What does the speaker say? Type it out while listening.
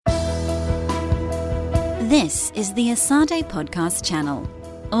This is the Asade Podcast channel.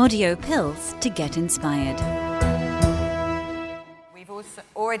 Audio pills to get inspired. We've also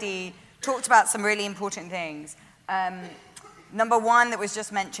already talked about some really important things. Number one that was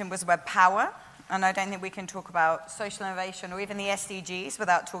just mentioned was about power. And I don't think we can talk about social innovation or even the SDGs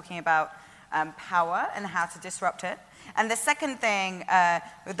without talking about power and how to disrupt it. And the second thing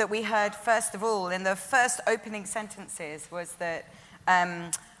that we heard, first of all, in the first opening sentences was that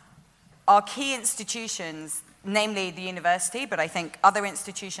our key institutions, namely the university, but I think other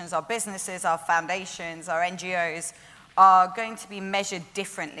institutions, our businesses, our foundations, our NGOs, are going to be measured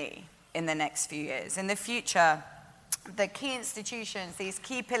differently in the next few years. In the future, the key institutions, these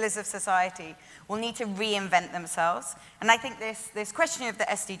key pillars of society, will need to reinvent themselves. And I think this question of the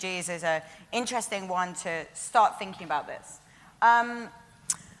SDGs is an interesting one to start thinking about this.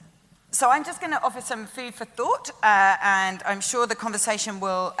 So I'm just going to offer some food for thought, and I'm sure the conversation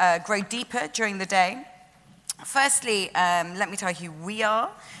will grow deeper during the day. Firstly, let me tell you who we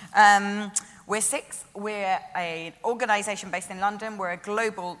are. We're SIX. We're an organization based in London. We're a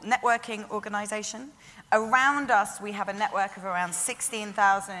global networking organization. Around us, we have a network of around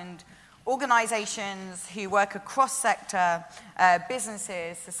 16,000 organizations who work across sector,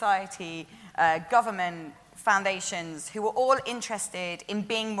 businesses, society, government, foundations, who are all interested in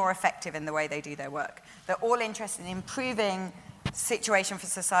being more effective in the way they do their work. They're all interested in improving the situation for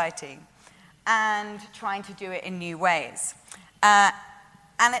society and trying to do it in new ways. And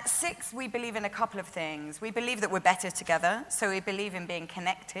at SIX, we believe in a couple of things. We believe that we're better together, so we believe in being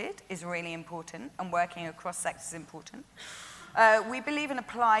connected is really important, and working across sectors is important. We believe in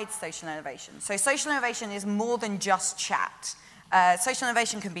applied social innovation. So social innovation is more than just chat. Social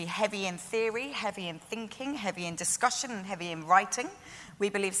innovation can be heavy in theory, heavy in thinking, heavy in discussion, and heavy in writing. We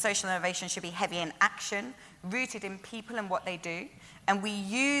believe social innovation should be heavy in action, rooted in people and what they do. And we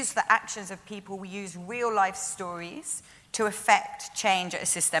use the actions of people, we use real-life stories to affect change at a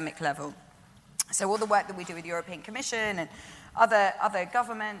systemic level. So all the work that we do with the European Commission and other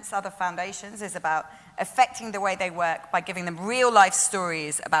governments, other foundations, is about affecting the way they work by giving them real-life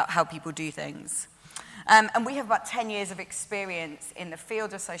stories about how people do things. And we have about 10 years of experience in the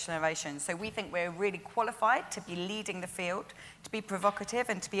field of social innovation, so we think we're really qualified to be leading the field, to be provocative,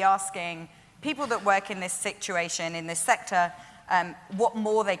 and to be asking people that work in this situation, in this sector, what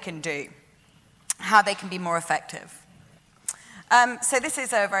more they can do, how they can be more effective. So this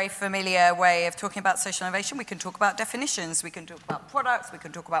is a very familiar way of talking about social innovation. We can talk about definitions, we can talk about products, we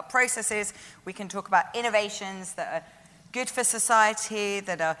can talk about processes, we can talk about innovations that are good for society,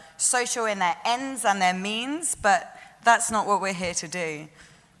 that are social in their ends and their means, but that's not what we're here to do.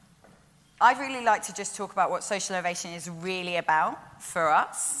 I'd really like to just talk about what social innovation is really about for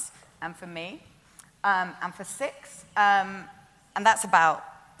us and for me and for SIX, and that's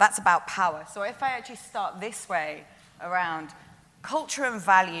about power. So if I actually start this way around, culture and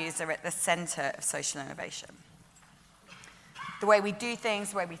values are at the center of social innovation. The way we do things,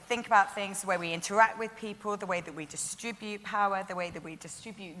 the way we think about things, the way we interact with people, the way that we distribute power, the way that we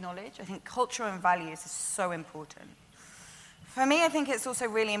distribute knowledge. I think culture and values is so important. For me, I think it's also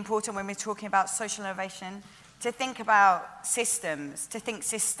really important when we're talking about social innovation to think about systems, to think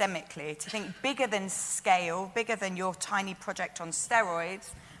systemically, to think bigger than scale, bigger than your tiny project on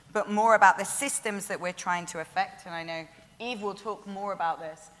steroids, but more about the systems that we're trying to affect. And I know Eve will talk more about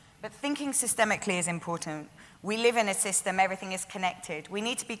this. But thinking systemically is important. We live in a system, everything is connected. We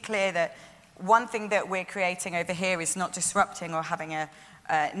need to be clear that one thing that we're creating over here is not disrupting or having a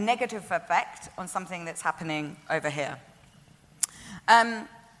negative effect on something that's happening over here.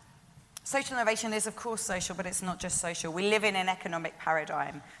 Social innovation is, of course, social, but it's not just social. We live in an economic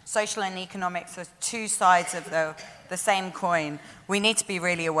paradigm. Social and economics are two sides of the same coin. We need to be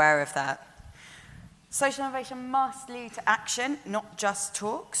really aware of that. Social innovation must lead to action, not just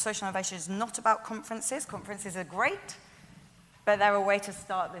talk. Social innovation is not about conferences. Conferences are great, but they're a way to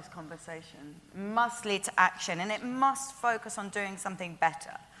start this conversation. It must lead to action, and it must focus on doing something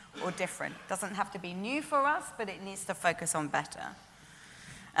better or different. It doesn't have to be new for us, but it needs to focus on better.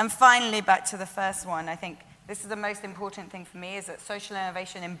 And finally, back to the first one, I think this is the most important thing for me, is that social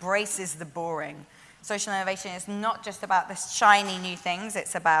innovation embraces the boring. Social innovation is not just about the shiny new things,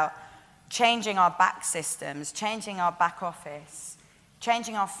 it's about changing our back systems, changing our back office,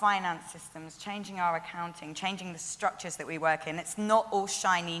 changing our finance systems, changing our accounting, changing the structures that we work in. It's not all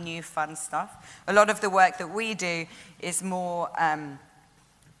shiny, new, fun stuff. A lot of the work that we do is more,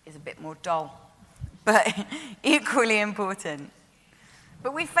 is a bit more dull, but equally important.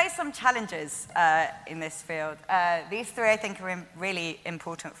 But we face some challenges in this field. These three, I think, are really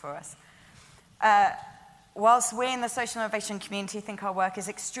important for us. whilst we in the social innovation community think our work is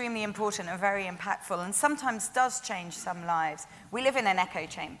extremely important and very impactful and sometimes does change some lives, we live in an echo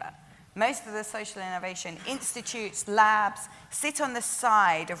chamber. Most of the social innovation institutes, labs, sit on the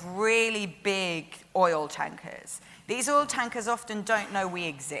side of really big oil tankers. These oil tankers often don't know we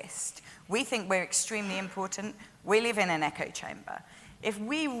exist. We think we're extremely important. We live in an echo chamber. If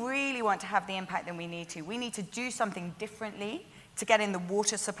we really want to have the impact that we need to do something differently to get in the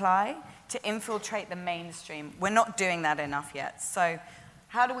water supply, to infiltrate the mainstream. We're not doing that enough yet. So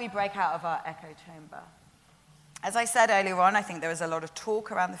how do we break out of our echo chamber? As I said earlier on, I think there is a lot of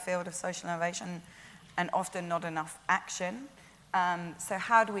talk around the field of social innovation and often not enough action. So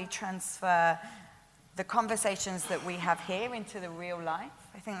how do we transfer the conversations that we have here into the real life?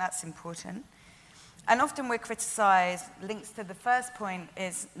 I think that's important. And often we're criticized, links to the first point,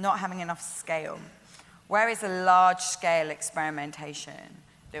 is not having enough scale. Where is the large-scale experimentation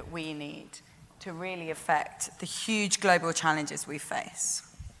that we need to really affect the huge global challenges we face?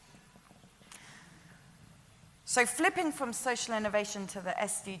 So flipping from social innovation to the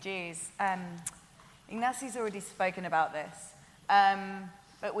SDGs, Ignacio's already spoken about this,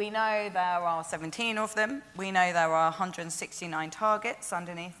 but we know there are 17 of them. We know there are 169 targets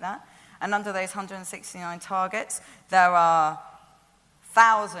underneath that. And under those 169 targets, there are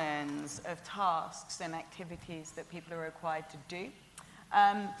thousands of tasks and activities that people are required to do.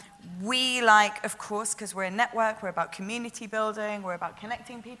 We like, of course, because we're a network, we're about community building, we're about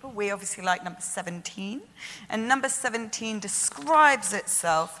connecting people, we obviously like number 17. And number 17 describes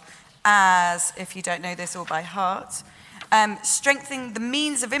itself as, if you don't know this all by heart, strengthening the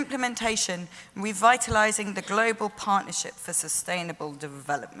means of implementation and revitalizing the global partnership for sustainable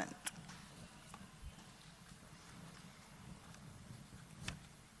development.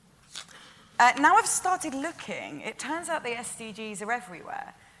 Now I've started looking, it turns out the SDGs are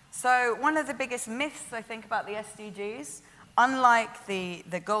everywhere. So one of the biggest myths, I think, about the SDGs, unlike the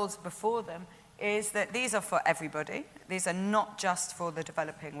goals before them, is that these are for everybody. These are not just for the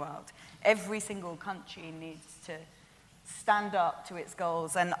developing world. Every single country needs to stand up to its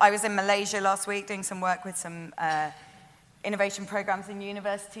goals. And I was in Malaysia last week doing some work with some innovation programs in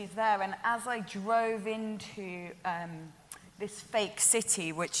universities there, and as I drove into this fake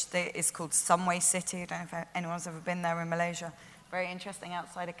city, which is called Sunway City. I don't know if anyone's ever been there in Malaysia. Very interesting,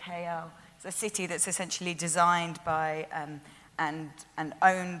 outside of KL. It's a city that's essentially designed by and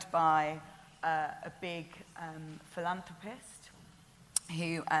owned by a big philanthropist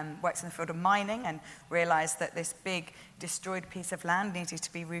who works in the field of mining and realized that this big destroyed piece of land needed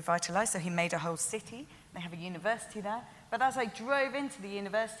to be revitalized, so he made a whole city. They have a university there. But as I drove into the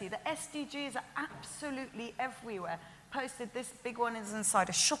university, the SDGs are absolutely everywhere. Posted, this big one is inside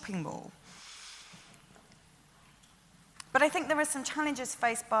a shopping mall. But I think there are some challenges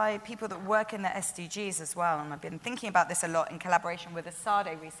faced by people that work in the SDGs as well, and I've been thinking about this a lot in collaboration with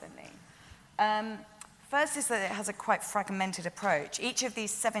Asade recently. First is that it has a quite fragmented approach. Each of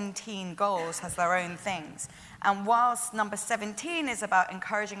these 17 goals has their own things. And whilst number 17 is about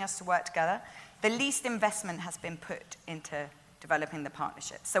encouraging us to work together, the least investment has been put into developing the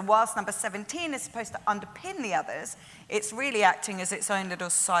partnership. So whilst number 17 is supposed to underpin the others, it's really acting as its own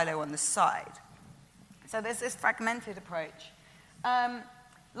little silo on the side. So there's this fragmented approach.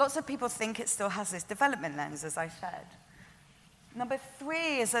 Lots of people think it still has this development lens, as I said. Number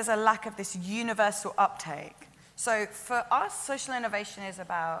 3 is there's a lack of this universal uptake. So for us, social innovation is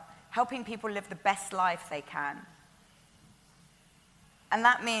about helping people live the best life they can. And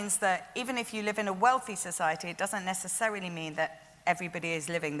that means that even if you live in a wealthy society, it doesn't necessarily mean that everybody is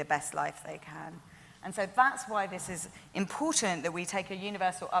living the best life they can. And so that's why this is important that we take a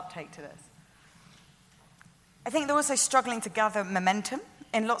universal uptake to this. I think they're also struggling to gather momentum.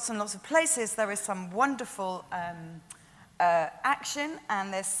 In lots and lots of places, there is some wonderful action,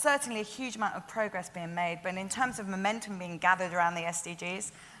 and there's certainly a huge amount of progress being made. But in terms of momentum being gathered around the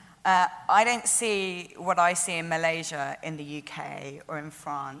SDGs, I don't see what I see in Malaysia, in the UK, or in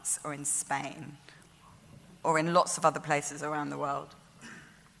France, or in Spain, or in lots of other places around the world.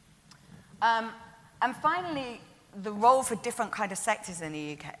 And finally, the role for different kind of sectors in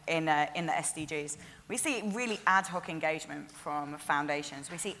the UK, in the SDGs. We see really ad hoc engagement from foundations.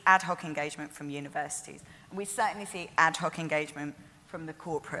 We see ad hoc engagement from universities. And we certainly see ad hoc engagement from the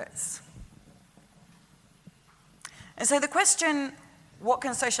corporates. And so the question, what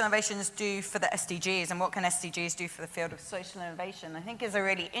can social innovations do for the SDGs, and what can SDGs do for the field of social innovation, I think is a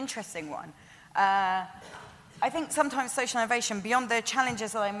really interesting one. I think sometimes social innovation, beyond the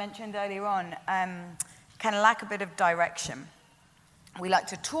challenges that I mentioned earlier on, can lack a bit of direction. We like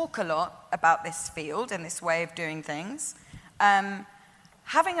to talk a lot about this field and this way of doing things.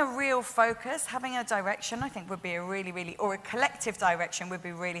 having a real focus, having a direction, I think would be a really, or a collective direction would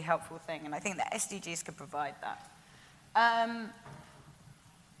be a really helpful thing. And I think that SDGs could provide that.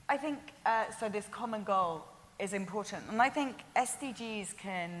 I think, so this common goal is important. And I think SDGs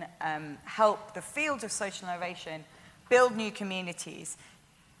can help the field of social innovation build new communities,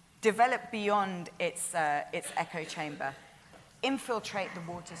 develop beyond its echo chamber, infiltrate the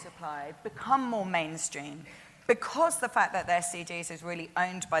water supply, become more mainstream, because the fact that the SDGs is really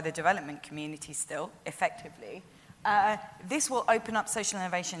owned by the development community still, effectively, this will open up social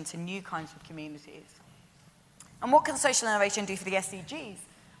innovation to new kinds of communities. And what can social innovation do for the SDGs?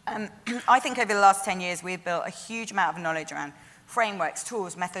 I think over the last 10 years, we've built a huge amount of knowledge around frameworks,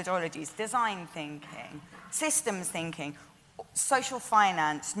 tools, methodologies, design thinking, systems thinking, social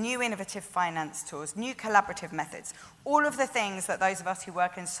finance, new innovative finance tools, new collaborative methods, all of the things that those of us who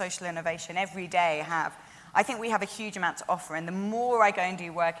work in social innovation every day have. I think we have a huge amount to offer, and the more I go and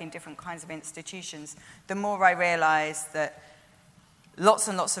do work in different kinds of institutions, the more I realize that lots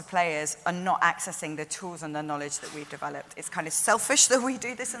and lots of players are not accessing the tools and the knowledge that we've developed. It's kind of selfish that we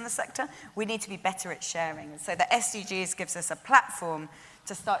do this in the sector. We need to be better at sharing. And so the SDGs gives us a platform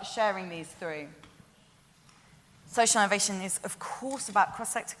to start sharing these through. Social innovation is, of course, about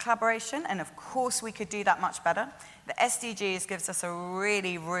cross-sector collaboration, and of course we could do that much better. The SDGs gives us a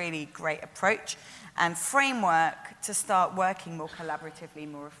really, really great approach and framework to start working more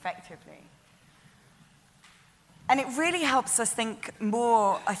collaboratively, more effectively. And it really helps us think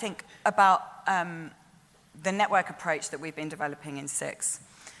more, I think, about the network approach that we've been developing in SIX.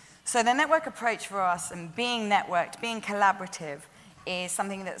 So the network approach for us, and being networked, being collaborative, is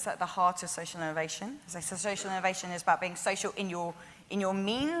something that's at the heart of social innovation. As I said, social innovation is about being social in your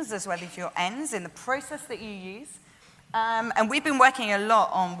means as well as your ends, in the process that you use. And we've been working a lot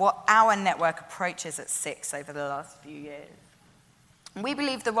on what our network approach is at SIX over the last few years. We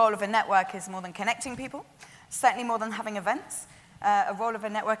believe the role of a network is more than connecting people, certainly more than having events. A role of a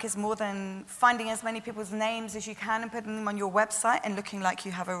network is more than finding as many people's names as you can and putting them on your website and looking like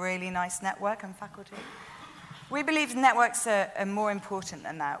you have a really nice network and faculty. We believe networks are more important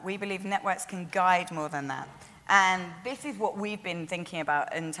than that. We believe networks can guide more than that. And this is what we've been thinking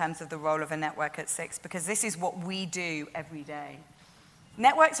about in terms of the role of a network at SIX, because this is what we do every day.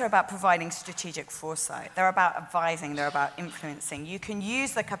 Networks are about providing strategic foresight. They're about advising. They're about influencing. You can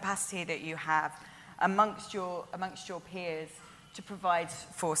use the capacity that you have amongst your peers to provide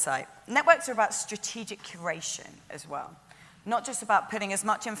foresight. Networks are about strategic curation as well. Not just about putting as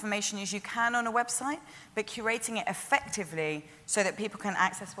much information as you can on a website, but curating it effectively so that people can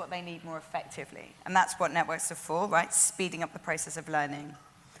access what they need more effectively. And that's what networks are for, right? Speeding up the process of learning.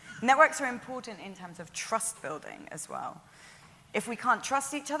 Networks are important in terms of trust building as well. If we can't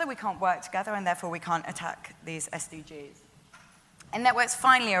trust each other, we can't work together, and therefore we can't attack these SDGs. And networks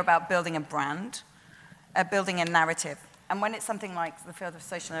finally are about building a brand, building a narrative. And when it's something like the field of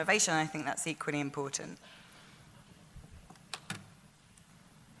social innovation, I think that's equally important.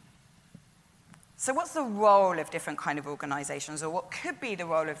 So what's the role of different kinds of organizations, or what could be the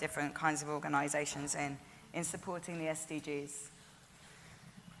role of different kinds of organizations in supporting the SDGs?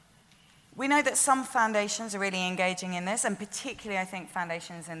 We know that some foundations are really engaging in this, and particularly, I think,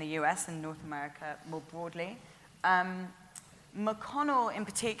 foundations in the US and North America more broadly. McConnell, in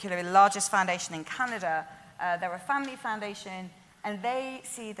particular, the largest foundation in Canada, they're a family foundation, and they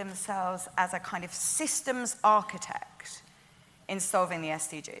see themselves as a kind of systems architect in solving the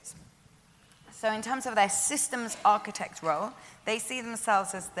SDGs. So in terms of their systems architect role, they see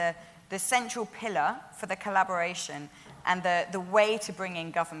themselves as the central pillar for the collaboration and the way to bring in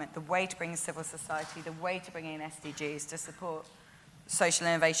government, the way to bring in civil society, the way to bring in SDGs to support social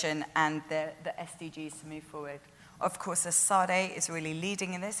innovation and the SDGs to move forward. Of course, ESADE is really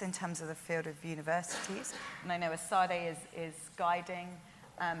leading in this in terms of the field of universities. And I know ESADE is guiding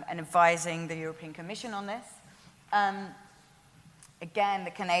and advising the European Commission on this. Again, the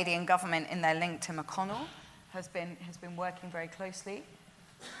Canadian government, in their link to McConnell, has been working very closely.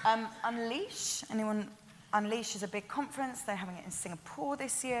 Unleash, Unleash is a big conference. They're having it in Singapore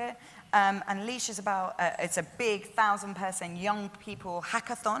this year. Unleash is it's a big 1,000-person young people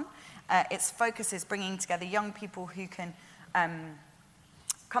hackathon. Its focus is bringing together young people who can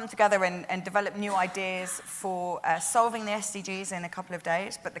come together and develop new ideas for solving the SDGs in a couple of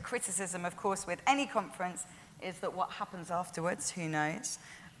days. But the criticism, of course, with any conference is that what happens afterwards, who knows?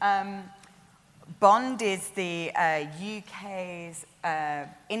 BOND is the UK's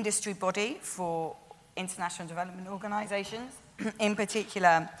industry body for international development organizations, in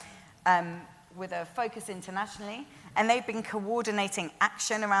particular with a focus internationally. And they've been coordinating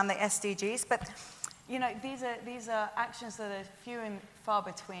action around the SDGs. But these are actions that are few and far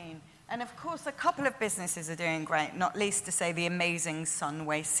between. And of course, a couple of businesses are doing great, not least to say the amazing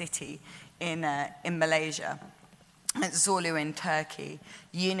Sunway City in Malaysia, and Zorlu in Turkey.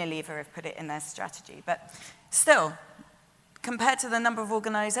 Unilever have put it in their strategy. But still, compared to the number of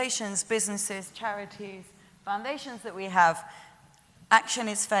organizations, businesses, charities, foundations that we have, action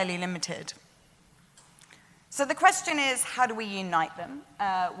is fairly limited. So the question is, how do we unite them?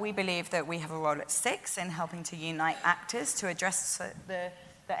 We believe that we have a role at SIX in helping to unite actors to address the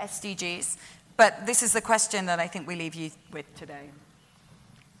SDGs. But this is the question that I think we leave you with today.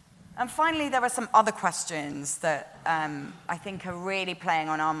 And finally, there are some other questions that I think are really playing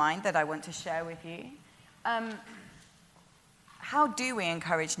on our mind that I want to share with you. How do we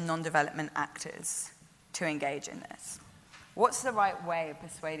encourage non-development actors to engage in this? What's the right way of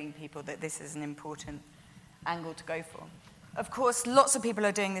persuading people that this is an important angle to go for? Of course, lots of people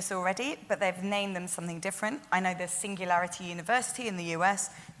are doing this already, but they've named them something different. I know there's Singularity University in the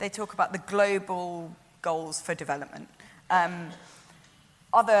US. They talk about the global goals for development.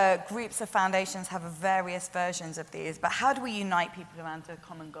 Other groups of foundations have various versions of these, but how do we unite people around a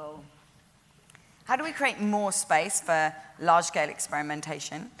common goal? How do we create more space for large-scale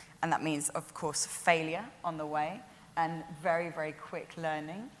experimentation? And that means, of course, failure on the way and very, very quick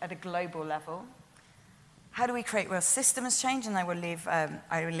learning at a global level. How do we create real systems change? And I will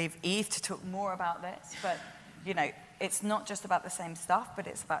leave Eve to talk more about this. But, it's not just about the same stuff, but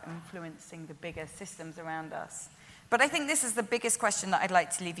it's about influencing the bigger systems around us. But I think this is the biggest question that I'd like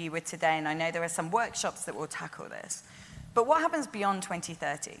to leave you with today, and I know there are some workshops that will tackle this. But what happens beyond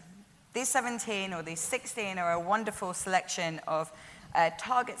 2030? These 17 or these 16 are a wonderful selection of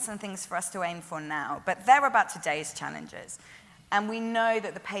targets and things for us to aim for now, but they're about today's challenges. And we know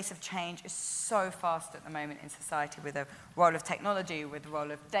that the pace of change is so fast at the moment in society, with the role of technology, with the role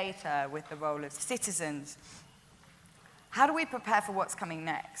of data, with the role of citizens. How do we prepare for what's coming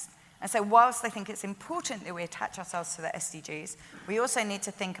next? And so whilst I think it's important that we attach ourselves to the SDGs, we also need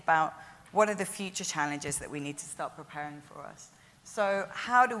to think about what are the future challenges that we need to start preparing for us. So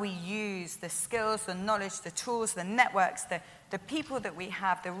how do we use the skills, the knowledge, the tools, the networks, the people that we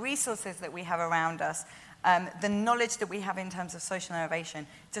have, the resources that we have around us, the knowledge that we have in terms of social innovation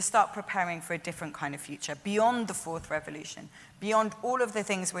to start preparing for a different kind of future, beyond the fourth revolution, beyond all of the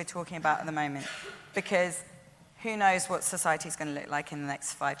things we're talking about at the moment, because who knows what society is going to look like in the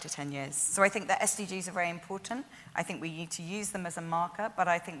next 5 to 10 years. So I think the SDGs are very important. I think we need to use them as a marker, but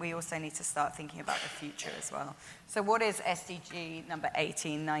I think we also need to start thinking about the future as well. So what is SDG number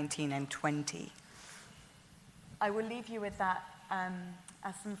 18, 19, and 20? I will leave you with that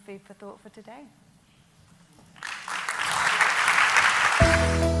as some food for thought for today.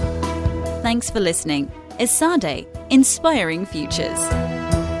 Thanks for listening. ESADE, Inspiring Futures.